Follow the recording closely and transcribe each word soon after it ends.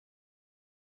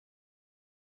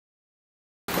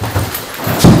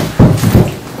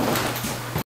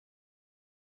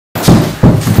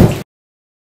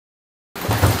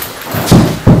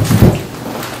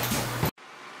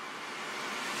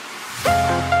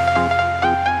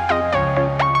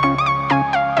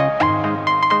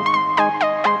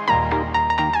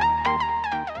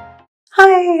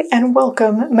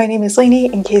welcome. My name is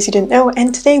Lainey, in case you didn't know,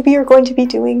 and today we are going to be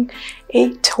doing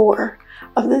a tour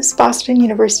of this Boston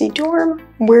University dorm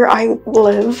where I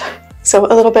live. So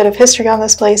a little bit of history on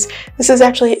this place. This is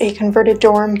actually a converted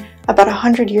dorm about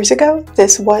 100 years ago.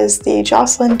 This was the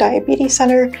Joslin Diabetes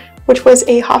Center, which was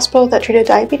a hospital that treated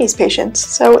diabetes patients.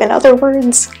 So in other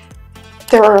words,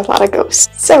 there are a lot of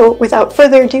ghosts. So without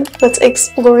further ado, let's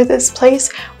explore this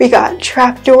place. We got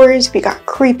trapdoors, we got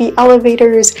creepy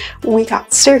elevators, we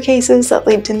got staircases that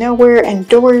lead to nowhere, and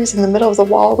doors in the middle of the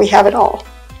wall. We have it all.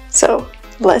 So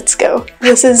let's go.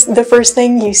 This is the first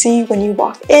thing you see when you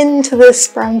walk into this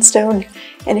brownstone.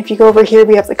 And if you go over here,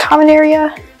 we have the common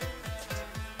area.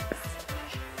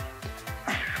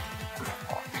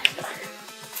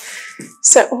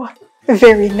 So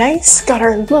very nice. Got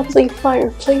our lovely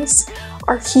fireplace,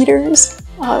 our heaters.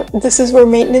 This is where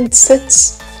maintenance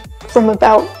sits from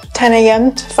about 10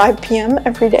 a.m. to 5 p.m.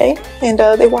 every day, and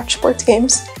they watch sports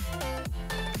games.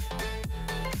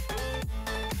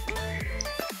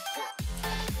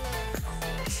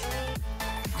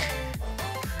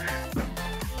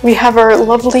 We have our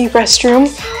lovely restroom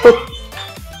with,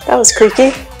 that was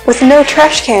creaky, with no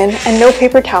trash can and no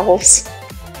paper towels.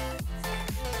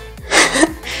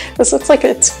 This looks like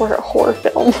it's for a horror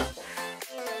film.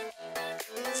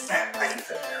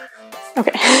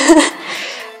 Okay.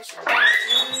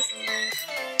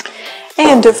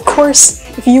 And of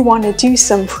course, if you want to do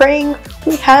some praying,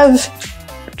 we have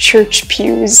church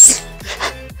pews.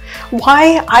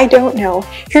 Why? I don't know.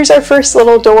 Here's our first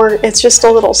little door. It's just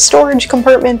a little storage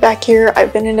compartment back here.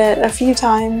 I've been in it a few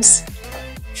times.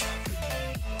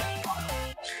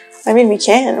 I mean, we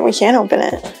can open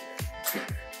it.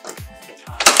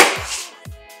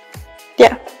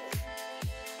 Yeah.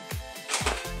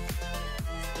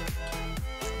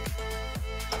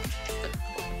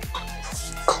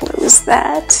 Close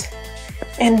that.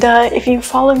 And if you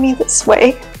follow me this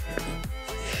way,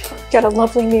 got a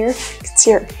lovely mirror. You can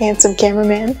see our handsome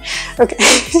cameraman. Okay.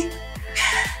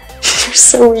 You're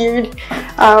so weird.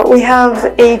 We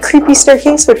have a creepy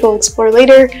staircase, which we'll explore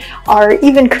later. Our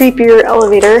even creepier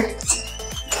elevator.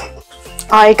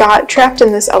 I got trapped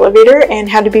in this elevator and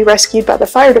had to be rescued by the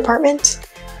fire department,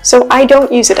 so I don't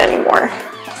use it anymore.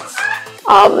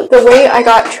 The way I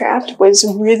got trapped was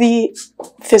really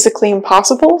physically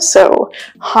impossible, so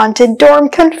haunted dorm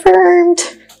confirmed.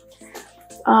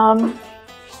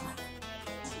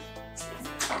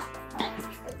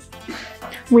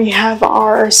 We have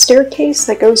our staircase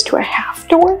that goes to a half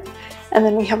door, and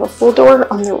then we have a full door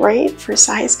on the right for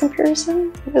size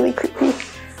comparison. Really creepy.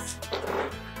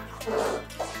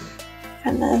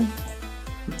 And then,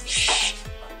 shh.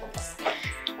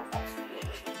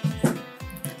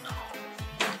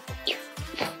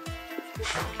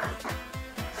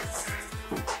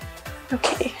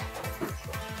 Okay.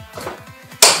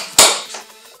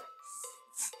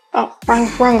 Oh,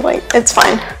 wrong light. It's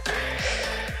fine.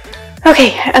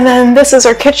 Okay, and then this is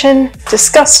our kitchen.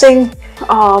 Disgusting.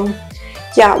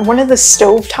 Yeah, one of the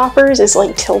stove toppers is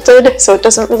like tilted, so it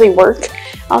doesn't really work.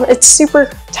 It's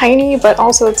super tiny, but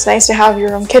also it's nice to have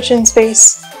your own kitchen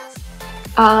space.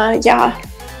 Yeah.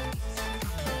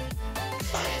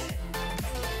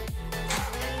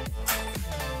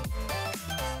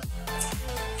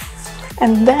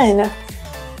 And then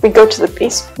we go to the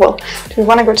base. Well, do we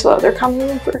want to go to the other common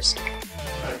room first?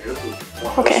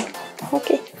 Okay.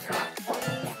 Okay.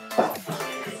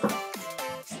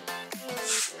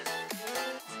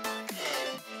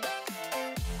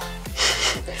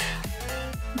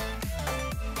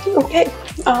 Okay,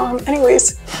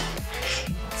 anyways.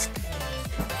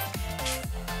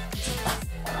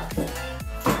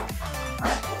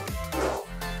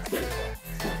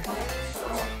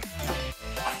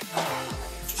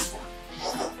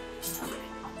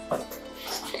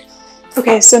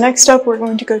 Okay, so next up we're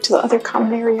going to go to the other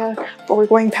common area, but we're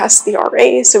going past the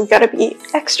RA, so we gotta be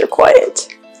extra quiet.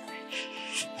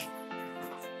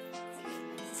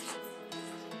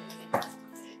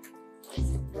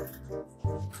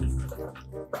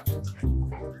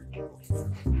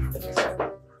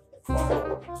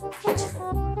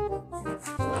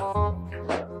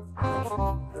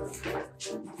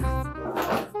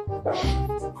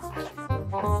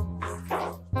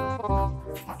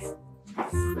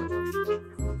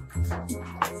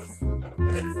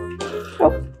 Oh,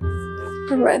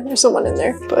 never mind, there's someone in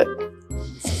there, but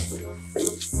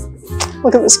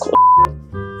look at this cool.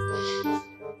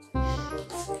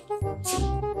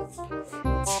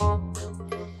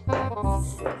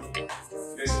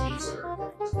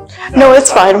 No,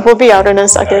 it's fine. We'll be out in a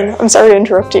second. I'm sorry to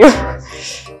interrupt you.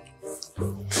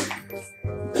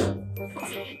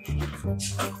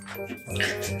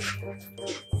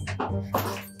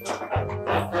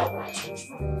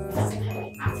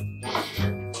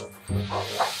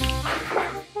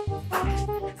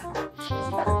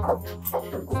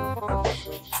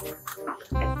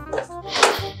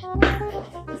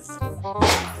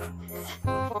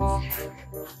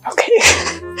 Okay.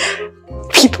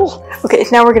 People. Okay,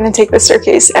 now we're gonna take the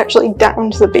staircase actually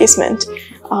down to the basement.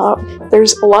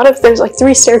 There's like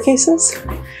 3 staircases.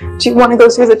 Do you want to go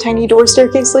through the tiny door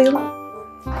staircase, Liam?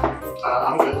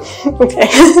 I'm good. Okay.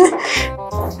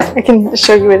 I can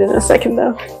show you it in a second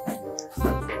though.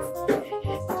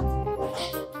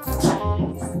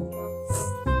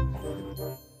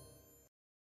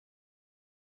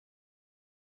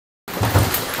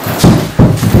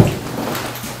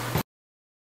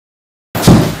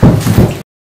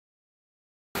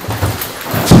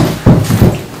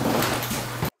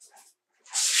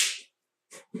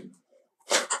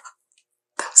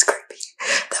 That was creepy.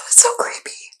 That was so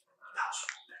creepy.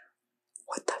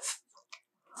 What the f—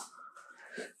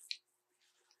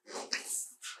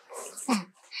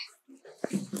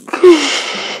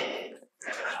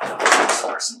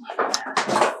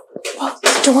 Well, the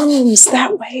dorm room's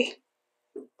that way.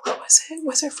 What was it?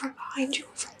 Was it from behind you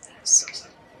or from this?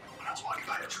 When I was walking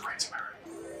by, it was right somewhere.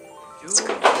 It's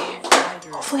creepy.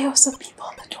 Hopefully it was the people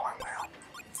in the dorm room.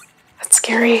 That's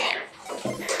scary.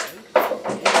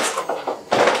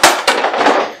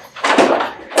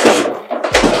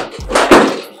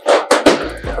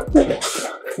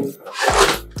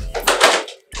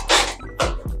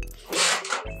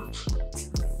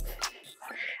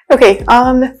 Okay,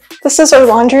 this is our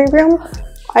laundry room.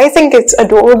 I think it's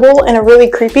adorable in a really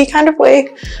creepy kind of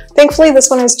way. Thankfully, this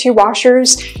one has 2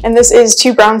 washers, and this is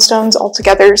 2 brownstones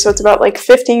altogether, so it's about like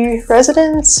 50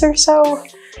 residents or so.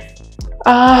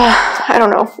 I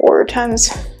don't know, 4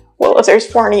 times, well, if there's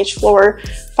 4 on each floor,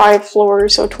 5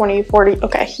 floors, so 20, 40,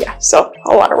 okay, yeah, so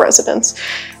a lot of residents.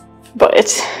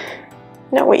 But,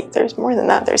 no wait, there's more than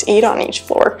that, there's 8 on each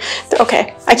floor.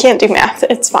 Okay, I can't do math,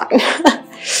 it's fine.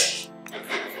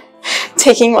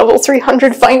 Taking level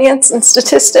 300 finance and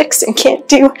statistics and can't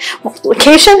do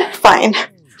multiplication? Fine.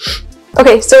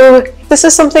 Okay, so this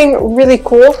is something really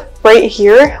cool right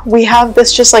here. We have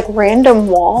this just like random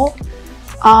wall.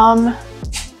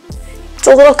 It's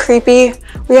a little creepy.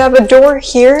 We have a door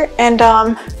here, and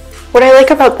what I like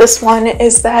about this one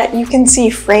is that you can see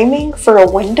framing for a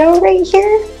window right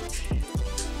here.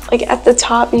 Like at the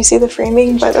top, you see the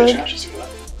framing by the—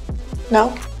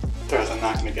 No? There's a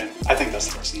knocking again. I think that's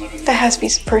the person living there. That has to be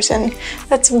the person.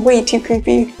 That's way too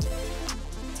creepy.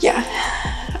 Yeah,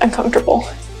 uncomfortable.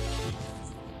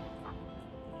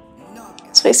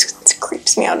 This place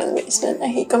creeps me out in the basement. I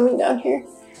hate coming down here.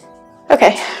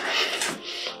 Okay.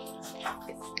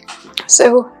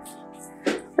 So,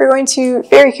 we're going to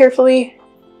very carefully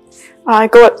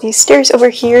go up these stairs over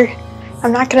here.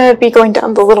 I'm not going to be going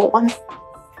down the little one.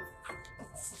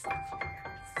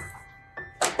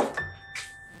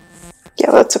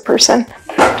 Yeah, that's a person.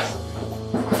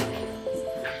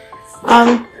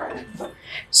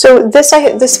 So this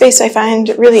space I find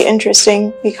really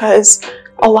interesting because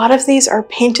a lot of these are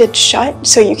painted shut,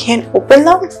 so you can't open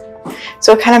them.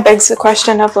 So it kind of begs the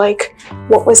question of like,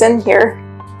 what was in here?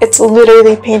 It's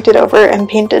literally painted over and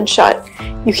painted shut.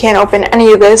 You can't open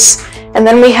any of this. And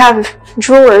then we have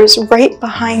drawers right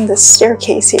behind the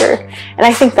staircase here. And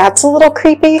I think that's a little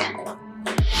creepy.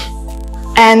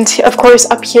 And of course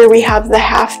up here we have the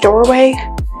half doorway,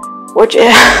 which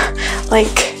is like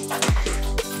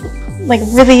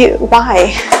really,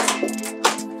 why?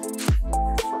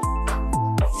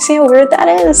 See how weird that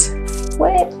is?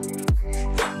 What?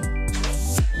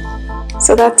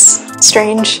 So that's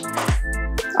strange.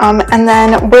 And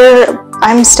then where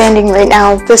I'm standing right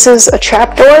now, this is a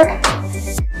trapdoor.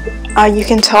 You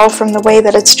can tell from the way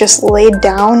that it's just laid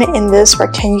down in this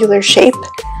rectangular shape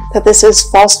that this is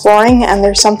false flooring and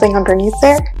there's something underneath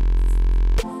there.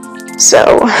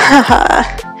 So,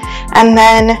 and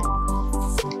then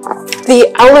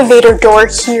the elevator door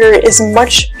here is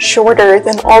much shorter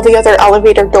than all the other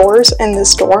elevator doors in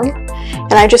this dorm.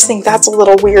 And I just think that's a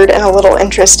little weird and a little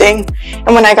interesting.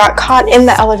 And when I got caught in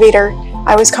the elevator,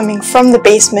 I was coming from the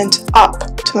basement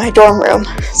up to my dorm room.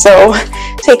 So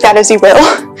take that as you will.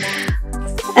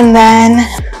 And then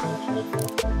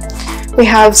we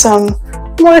have some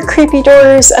more creepy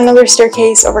doors, another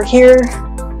staircase over here.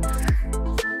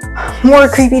 More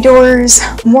creepy doors,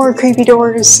 more creepy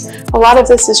doors. A lot of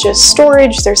this is just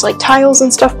storage. There's like tiles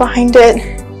and stuff behind it.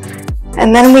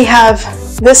 And then we have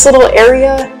this little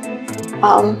area.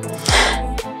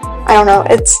 I don't know,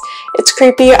 it's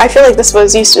creepy. I feel like this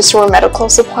was used to store medical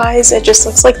supplies. It just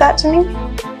looks like that to me.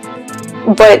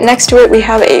 But next to it we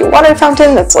have a water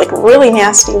fountain that's like really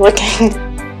nasty looking.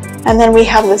 And then we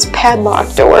have this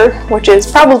padlock door, which is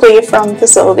probably from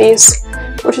facilities,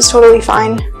 which is totally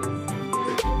fine.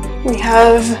 We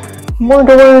have more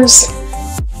doors.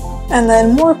 And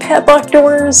then more padlock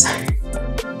doors.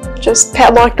 Just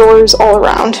padlock doors all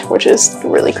around, which is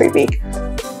really creepy.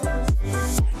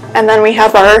 And then we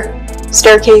have our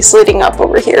staircase leading up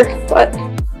over here, but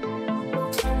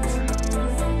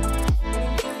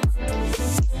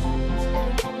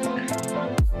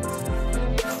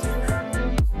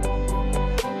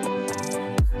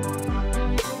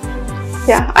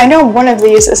yeah, I know one of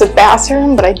these is a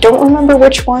bathroom, but I don't remember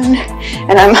which one,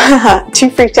 and I'm too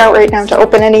freaked out right now to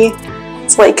open any.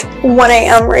 It's like 1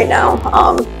 a.m. right now.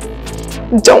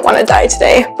 Don't want to die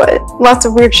today, but lots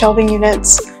of weird shelving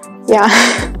units. Yeah.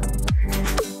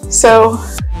 So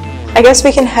I guess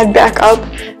we can head back up.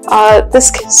 This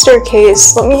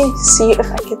staircase, let me see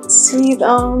if I can see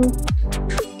them.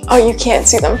 Oh, you can't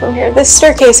see them from here. This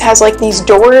staircase has like these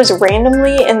doors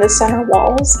randomly in the center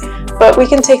walls, but we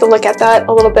can take a look at that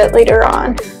a little bit later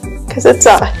on because it's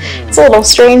a little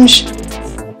strange.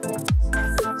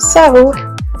 So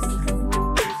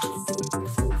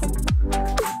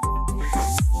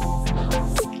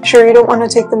sure you don't want to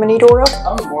take the mini door up?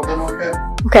 I'm more than okay.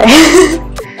 Okay.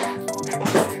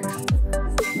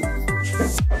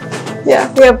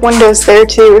 Yeah, we have windows there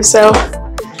too, so.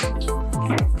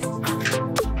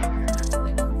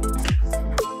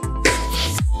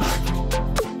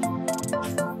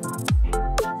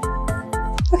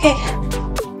 Okay.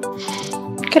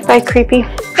 Goodbye, creepy.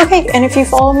 Okay, and if you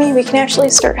follow me, we can actually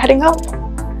start heading up.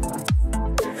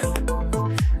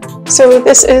 So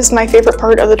this is my favorite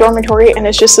part of the dormitory, and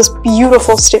it's just this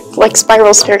beautiful like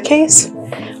spiral staircase.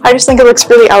 I just think it looks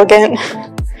really elegant.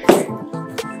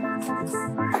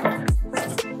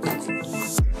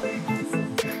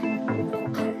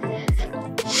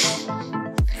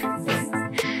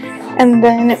 And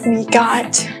then we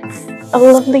got a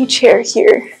lovely chair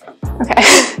here. Okay.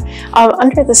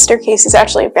 Under the staircase is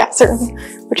actually a bathroom,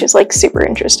 which is like super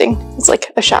interesting. It's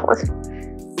like a shower.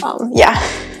 Yeah.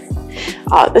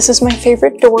 This is my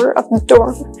favorite door of the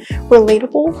dorm.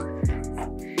 Relatable.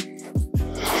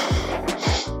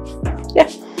 Yeah.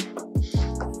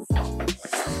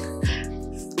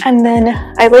 And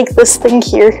then I like this thing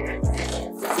here.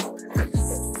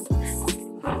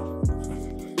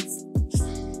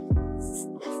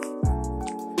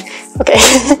 Okay.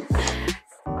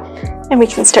 And we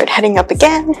can start heading up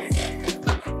again.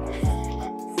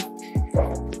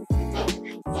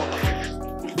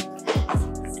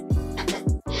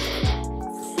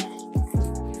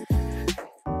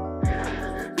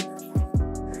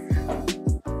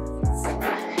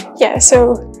 Yeah,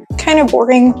 so kind of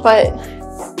boring, but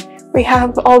we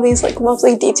have all these like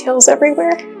lovely details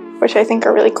everywhere, which I think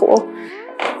are really cool.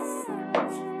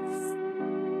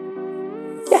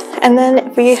 Yeah, and then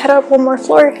if we head up one more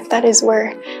floor, that is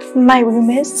where my room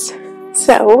is.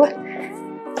 So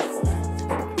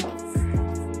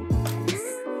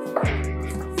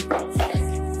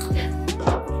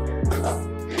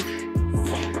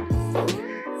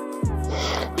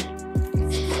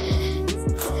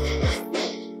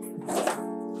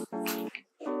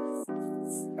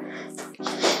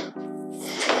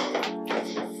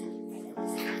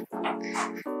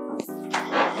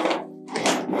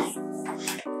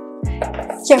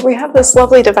yeah, we have this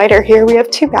lovely divider here. We have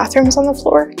 2 bathrooms on the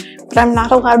floor, but I'm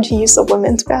not allowed to use the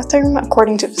women's bathroom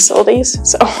according to facilities.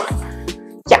 So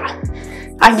yeah,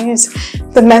 I use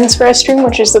the men's restroom,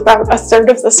 which is about 1/3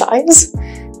 of the size.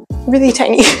 Really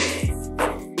tiny.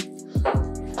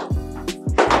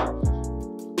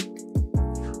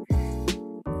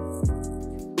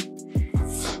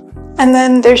 And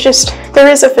then there is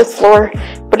a 5th floor,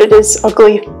 but it is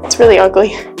ugly. It's really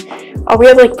ugly. We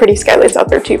have like pretty skylights out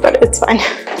there too, but it's fine.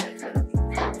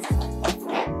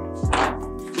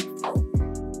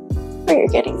 Oh, you're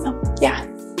getting them. Yeah.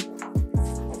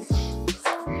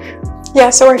 Yeah,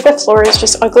 so our 5th floor is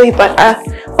just ugly, but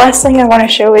last thing I want to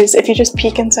show is if you just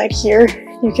peek inside here,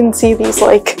 you can see these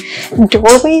like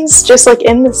doorways just like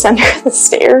in the center of the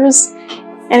stairs,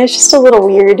 and it's just a little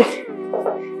weird.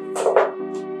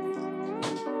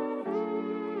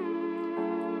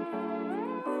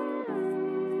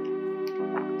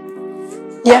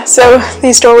 Yeah, so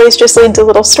these doorways just lead to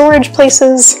little storage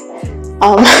places.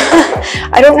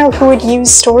 I don't know who would use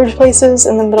storage places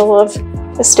in the middle of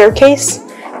a staircase,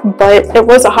 but it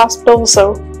was a hospital,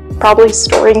 so probably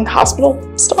storing hospital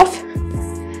stuff.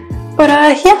 But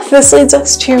yeah, this leads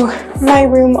us to my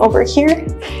room over here,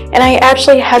 and I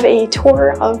actually have a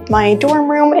tour of my dorm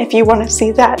room if you want to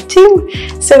see that too,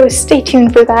 so stay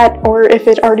tuned for that, or if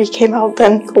it already came out,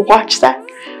 then go watch that.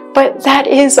 But that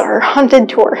is our haunted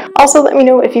tour. Also, let me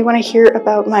know if you want to hear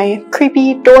about my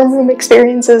creepy dorm room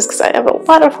experiences, because I have a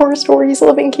lot of horror stories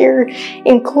living here,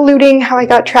 including how I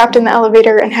got trapped in the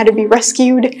elevator and had to be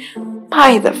rescued.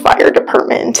 by the fire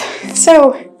department.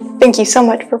 So thank you so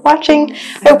much for watching.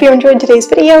 I hope you enjoyed today's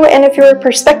video, and if you're a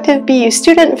prospective BU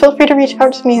student, feel free to reach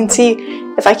out to me and see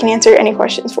if I can answer any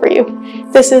questions for you.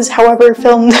 This is, however,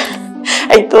 filmed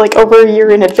like over a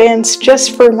year in advance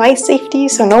just for my safety,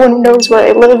 so no one knows where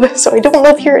I live, so I don't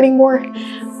live here anymore,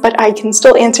 but I can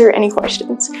still answer any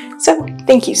questions. So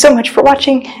thank you so much for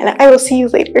watching, and I will see you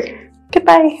later.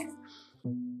 Goodbye!